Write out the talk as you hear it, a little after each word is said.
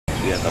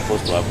we are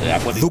supposed to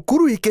have.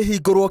 Thukuru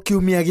ikihingurwo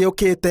kiumia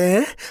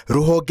giukite,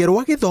 ruhonge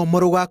rwa githomo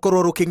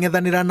rugakorwo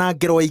ruking'ethanira na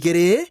ngero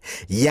igiri,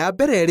 ya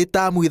mbere ri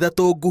tamu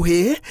ithatu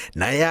nguhi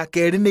na ya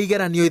keri ni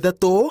igeranio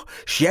ithatu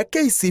cia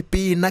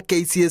KCPE na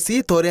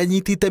KCSE toria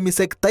nyitite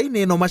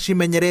misekta-ini ino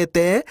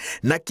macimenyerete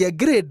na kia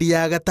grade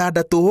ya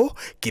gatandatu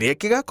kiria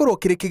kigakorwo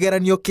kiri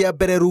kigeranio kia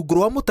mbere rungu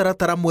rwa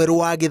mutaratara mweru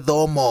wa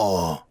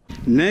githomo.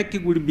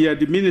 NEC will be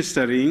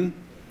administering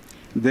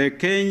the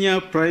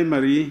Kenya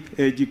Primary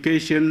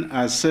Education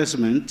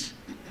Assessment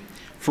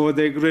for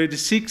the grade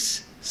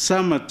 6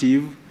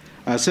 summative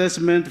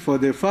assessment for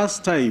the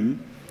first time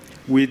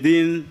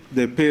within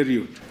the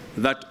period.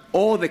 That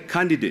all the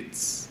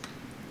candidates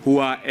who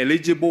are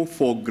eligible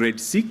for grade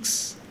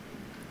 6,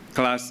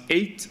 class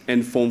 8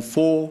 and form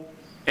 4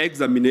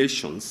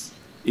 examinations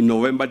in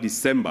November,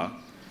 December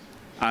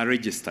are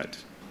registered.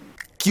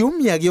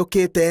 Kiumia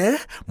giukite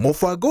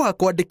mubango wa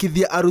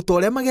kwandĩkithia arutwo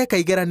arĩa mageka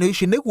igeranio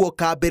ici nĩguo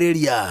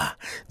kambĩrĩria.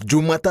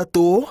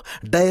 Jumatatu,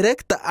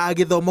 director a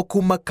gĩthomo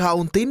kuma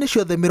kaunti-inĩ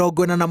ciothe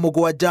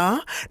 47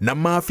 na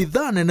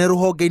maabitha nene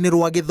rũhonge-inĩ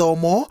rwa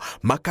gĩthomo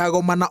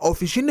makagomana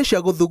ofici-inĩ cia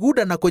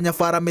gũthugunda na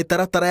kũnyabara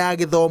mĩtaratara ya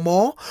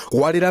gĩthomo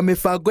kwarĩra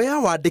mĩbango ya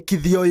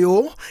wandĩkithia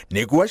ũyũ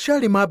nĩguo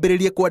aciari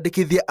mambĩrĩrie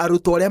kwandĩkithia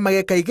arutwo arĩa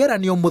mageka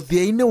igeranio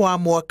mũthia-inĩ wa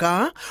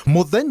mwaka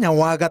mũthenya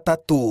wa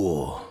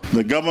gatatu.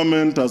 The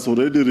government has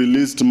already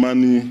released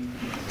money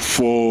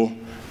for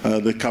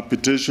the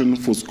capitation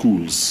for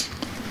schools,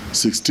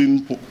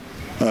 16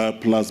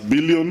 plus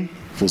billion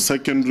for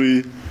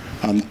secondary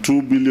and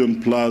 2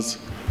 billion plus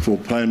for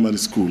primary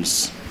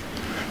schools.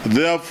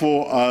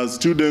 Therefore, as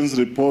students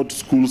report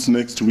schools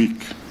next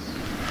week,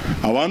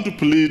 I want to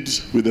plead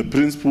with the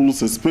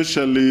principals,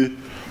 especially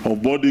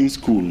of boarding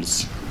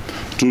schools,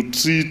 to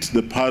treat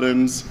the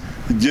parents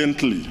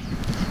gently.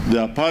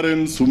 There are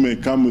parents who may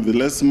come with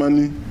less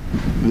money.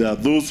 There are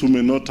those who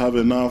may not have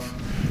enough.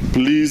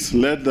 Please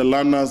let the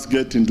learners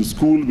get into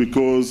school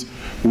because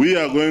we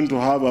are going to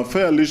have a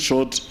fairly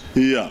short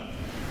year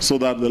so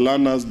that the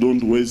learners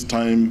don't waste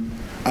time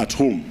at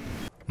home.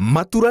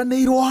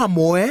 Maturanĩirwo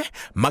hamwe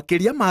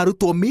makĩria ma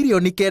arutwo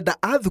milioni 9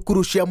 a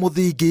thukuru cia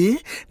mũthingi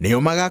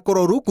nĩo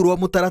magakorwo rungu rwa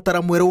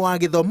mũtaratara mwerũ wa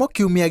gĩthomo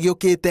kiumia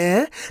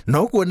gĩũkĩte, na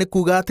ũguo nĩ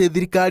kuga atĩ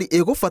thirikari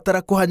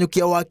ĩgũbatara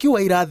kũhanyũkia waki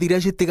wa irathi iria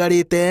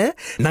citigarĩte,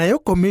 nayo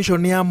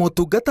commission ya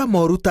motungata ma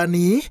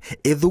ũrutani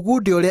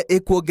ĩthugunde ũrĩa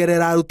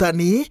ĩkuongerera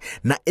arutani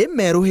na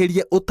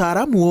ĩmerũhĩrie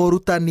ũtaaramu wa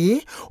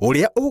ũrutani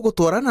ũrĩa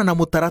ũgũtwarana na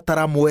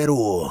mũtaratara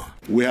mwerũ.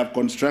 We have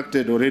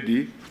constructed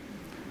already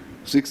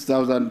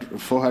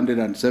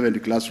 6,470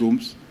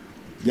 classrooms,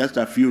 just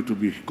a few to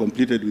be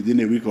completed within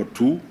a week or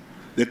two.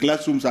 The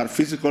classrooms are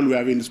physical, we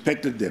have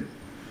inspected them.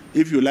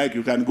 If you like,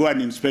 you can go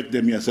and inspect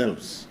them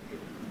yourselves.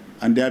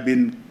 And they have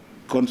been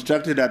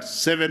constructed at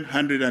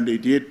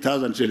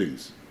 788,000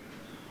 shillings,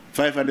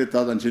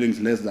 500,000 shillings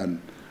less than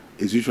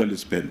is usually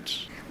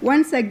spent.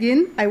 Once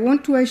again, I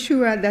want to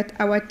assure that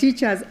our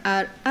teachers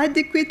are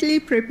adequately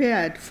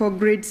prepared for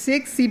grade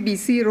 6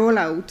 CBC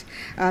rollout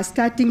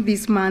starting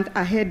this month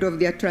ahead of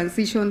their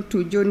transition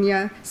to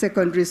junior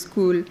secondary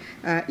school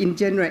in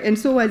January. And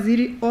so,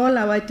 Waziri, all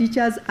our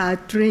teachers are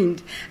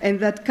trained, and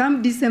that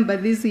come December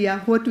this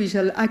year, what we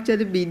shall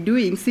actually be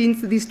doing,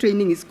 since this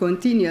training is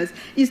continuous,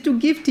 is to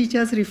give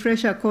teachers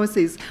refresher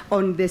courses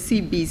on the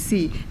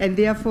CBC, and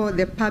therefore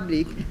the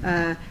public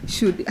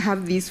should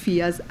have these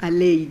fears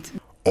allayed.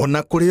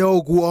 Ona kũrĩ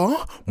ũguo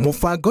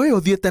mũbango ũyũ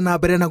ũthiĩte na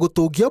mbere na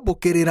gũtũngia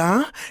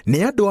mbũkĩrĩra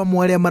nĩ andũ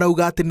amwe arĩa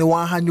marauga atĩ nĩ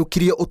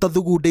wahanyũkirie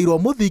ũtathugundĩirwo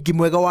mũthingi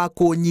mwega wa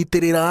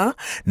kũnyitĩrĩra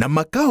na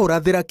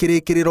makahũrathĩra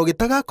kĩrĩkĩrĩro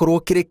gĩtagakorwo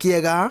kĩrĩ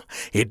kĩega.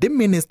 Hĩndĩ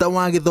Minister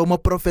wa Gĩthomo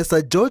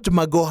Professor George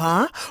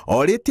Magoha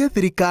orĩtie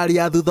thirikari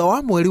ya thutha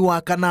wa mweri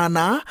wa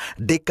kanana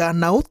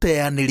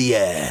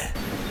ndĩkanaũteanĩrie.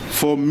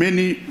 For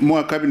many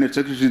more cabinet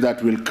secretaries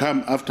that will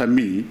come after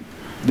me,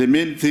 the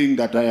main thing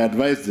that I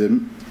advise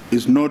them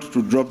is not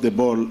to drop the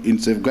ball in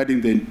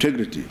safeguarding the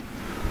integrity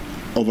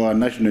of our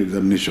national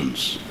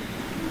examinations.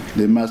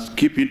 They must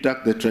keep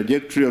intact the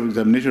trajectory of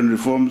examination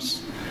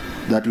reforms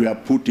that we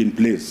have put in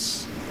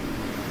place.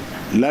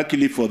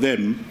 Luckily for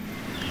them,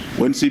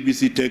 when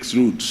CBC takes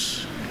root,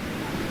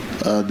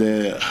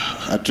 the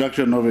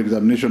attraction of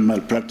examination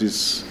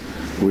malpractice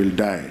will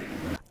die.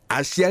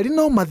 Aciari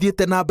no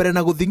mathiĩte na mbere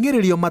na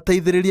gũthingĩrĩrio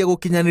mateithĩrĩrie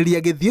gũkinyanĩria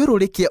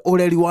gĩthiũrũrĩ kĩa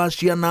ũreri wa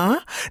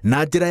ciana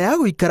na njĩra ya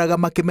gũikaraga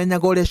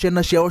makĩmenyaga ũrĩa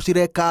ciana ciao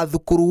cireka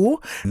thukuru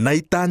na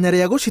itanya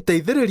rĩa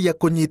gũciteithĩrĩria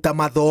kũnyita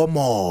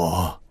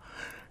mathomo.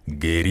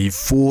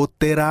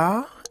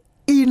 Ngĩribotera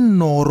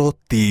Inooro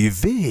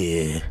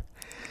TV,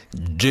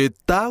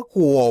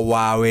 njĩtagwo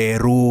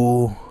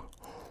Waweru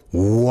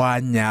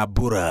wa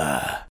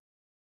Nyambura.